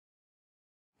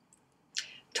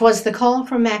'Twas the call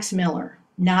from Max Miller,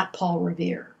 not Paul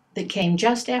Revere, that came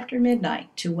just after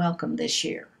midnight to welcome this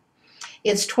year.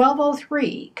 It's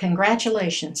 12:03.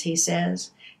 Congratulations, he says.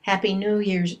 Happy New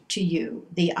Year to you,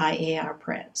 the IAR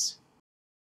Pres.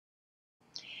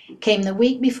 Came the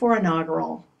week before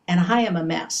inaugural, and I am a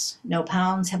mess. No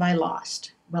pounds have I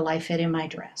lost. Will I fit in my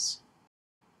dress?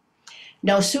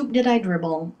 No soup did I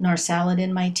dribble, nor salad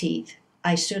in my teeth.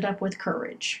 I stood up with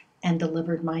courage and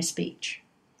delivered my speech.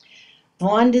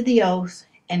 Vaughan did the oath,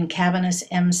 and Cavaness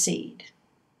emceed.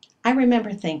 I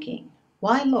remember thinking,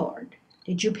 why, Lord,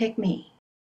 did you pick me?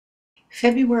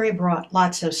 February brought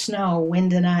lots of snow,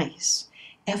 wind, and ice.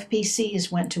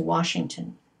 FPCs went to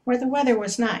Washington, where the weather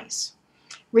was nice.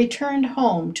 Returned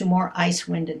home to more ice,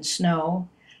 wind, and snow.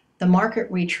 The market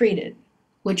retreated.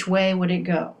 Which way would it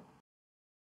go?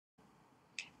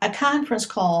 A conference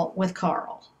call with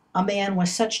Carl, a man with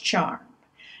such charm.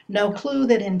 No clue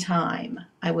that in time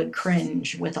I would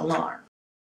cringe with alarm.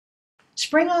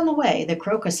 Spring on the way, the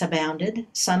crocus abounded.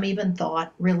 Some even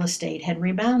thought real estate had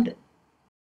rebounded.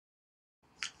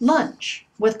 Lunch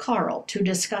with Carl to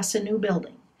discuss a new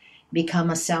building. Become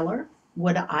a seller?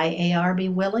 Would IAR be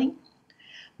willing?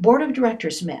 Board of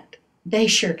directors met. They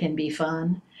sure can be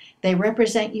fun. They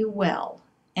represent you well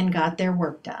and got their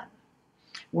work done.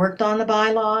 Worked on the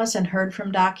bylaws and heard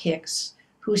from Doc Hicks,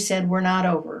 who said we're not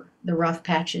over the rough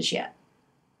patches yet.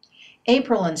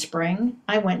 April and spring,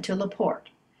 I went to LaPorte.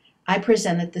 I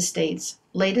presented the state's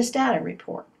latest data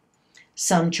report.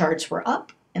 Some charts were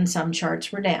up and some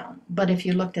charts were down, but if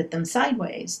you looked at them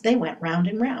sideways, they went round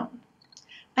and round.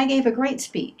 I gave a great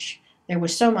speech. There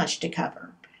was so much to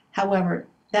cover. However,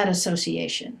 that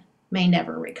association may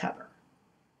never recover.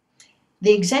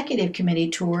 The executive committee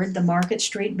toured the Market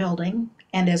Street building,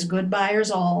 and as good buyers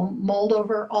all, mulled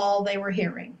over all they were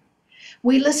hearing.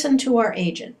 We listened to our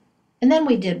agent, and then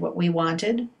we did what we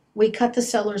wanted. We cut the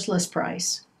seller's list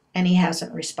price, and he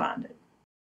hasn't responded.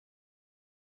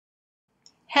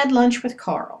 Had lunch with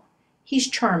Carl. He's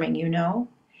charming, you know.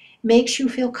 Makes you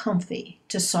feel comfy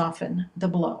to soften the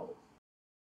blow.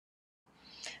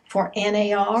 For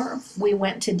NAR, we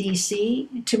went to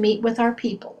D.C. to meet with our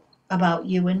people about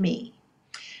you and me.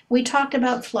 We talked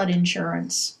about flood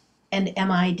insurance and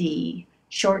MID,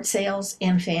 short sales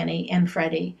and Fannie and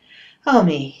Freddie. Oh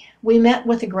me, we met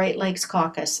with the Great Lakes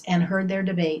Caucus and heard their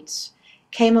debates.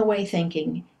 Came away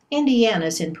thinking,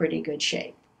 Indiana's in pretty good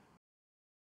shape.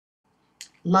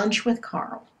 Lunch with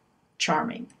Carl.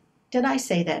 Charming. Did I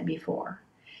say that before?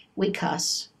 We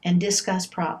cuss and discuss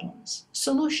problems,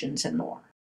 solutions, and more.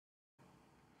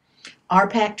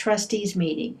 RPAC trustees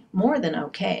meeting, more than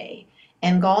okay,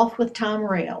 and golf with Tom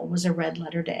Rail was a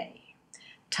red-letter day.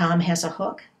 Tom has a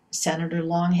hook, Senator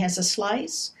Long has a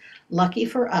slice. Lucky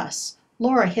for us,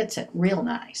 Laura hits it real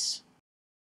nice.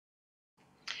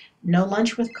 No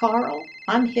lunch with Carl,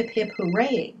 I'm hip-hip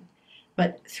hooraying,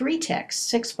 but 3 texts,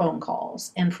 6 phone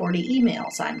calls, and 40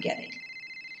 emails I'm getting.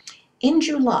 In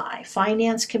July,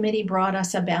 Finance Committee brought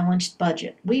us a balanced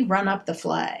budget. We run up the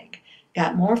flag,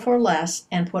 got more for less,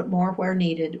 and put more where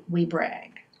needed, we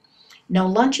brag. No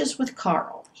lunches with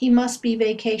Carl, he must be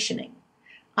vacationing.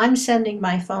 I'm sending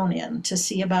my phone in to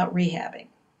see about rehabbing.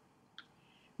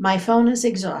 My phone is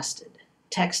exhausted,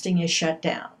 texting is shut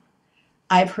down.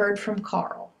 I've heard from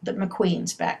Carl that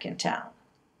McQueen's back in town.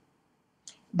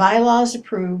 Bylaws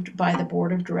approved by the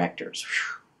Board of Directors.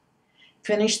 Whew.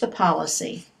 Finish the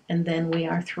policy, and then we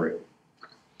are through.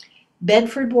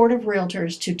 Bedford Board of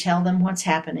Realtors to tell them what's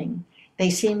happening. They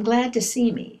seem glad to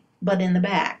see me, but in the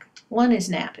back, one is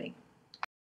napping.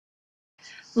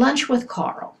 Lunch with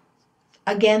Carl.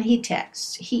 Again he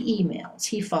texts, he emails,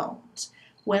 he phones.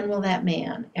 When will that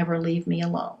man ever leave me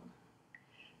alone?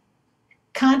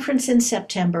 Conference in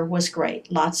September was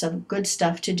great. Lots of good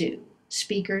stuff to do.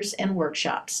 Speakers and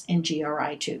workshops in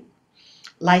GRI 2.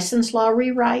 License law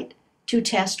rewrite, to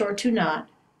test or to not.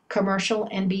 Commercial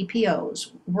and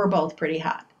BPOs were both pretty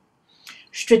hot.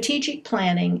 Strategic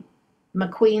planning,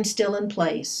 McQueen still in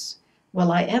place.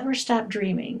 Will I ever stop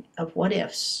dreaming of what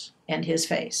ifs and his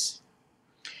face?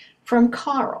 From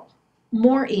Carl,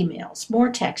 more emails, more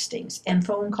textings, and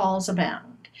phone calls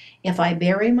abound. If I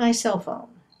bury my cell phone,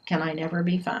 can I never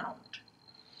be found?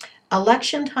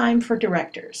 Election time for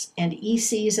directors and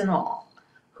ECs and all.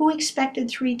 Who expected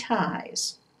 3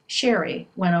 ties? Sherry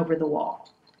went over the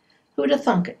wall. Who'da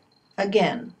thunk it?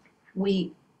 Again,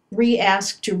 we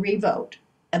re-ask to re-vote.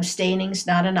 Abstaining's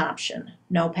not an option.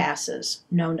 No passes,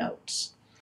 no notes.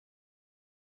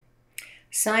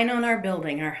 Sign on our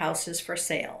building, our house is for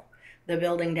sale. The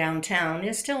building downtown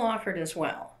is still offered as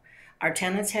well. Our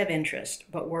tenants have interest,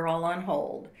 but we're all on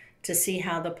hold to see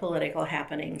how the political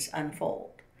happenings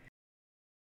unfold.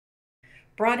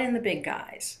 Brought in the big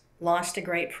guys, lost a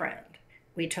great friend.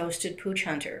 We toasted Pooch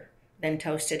Hunter, then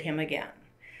toasted him again.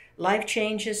 Life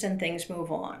changes and things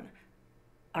move on.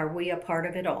 Are we a part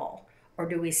of it all, or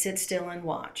do we sit still and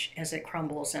watch as it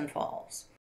crumbles and falls?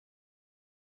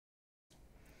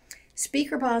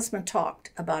 Speaker Bosma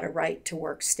talked about a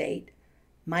right-to-work state.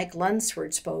 Mike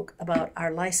Lunsford spoke about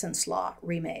our license law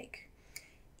remake.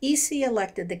 EC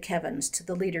elected the Kevins to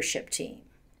the leadership team,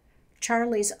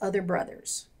 Charlie's other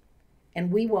brothers, and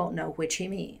we won't know which he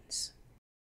means.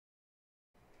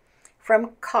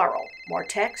 From Carl, more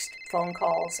text, phone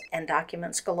calls, and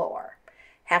documents galore.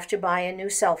 Have to buy a new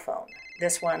cell phone.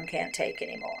 This one can't take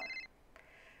anymore.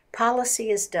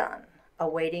 Policy is done,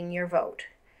 awaiting your vote.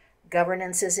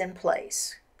 Governance is in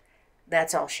place.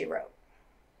 That's all she wrote.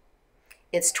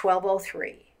 It's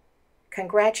 12:03.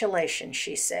 Congratulations,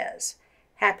 she says.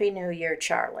 Happy New Year,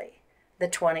 Charlie. The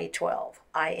 2012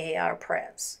 IAR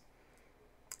Pres.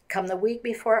 Come the week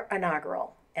before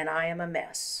inaugural, and I am a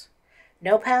mess.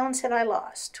 No pounds have I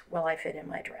lost. Will I fit in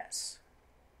my dress?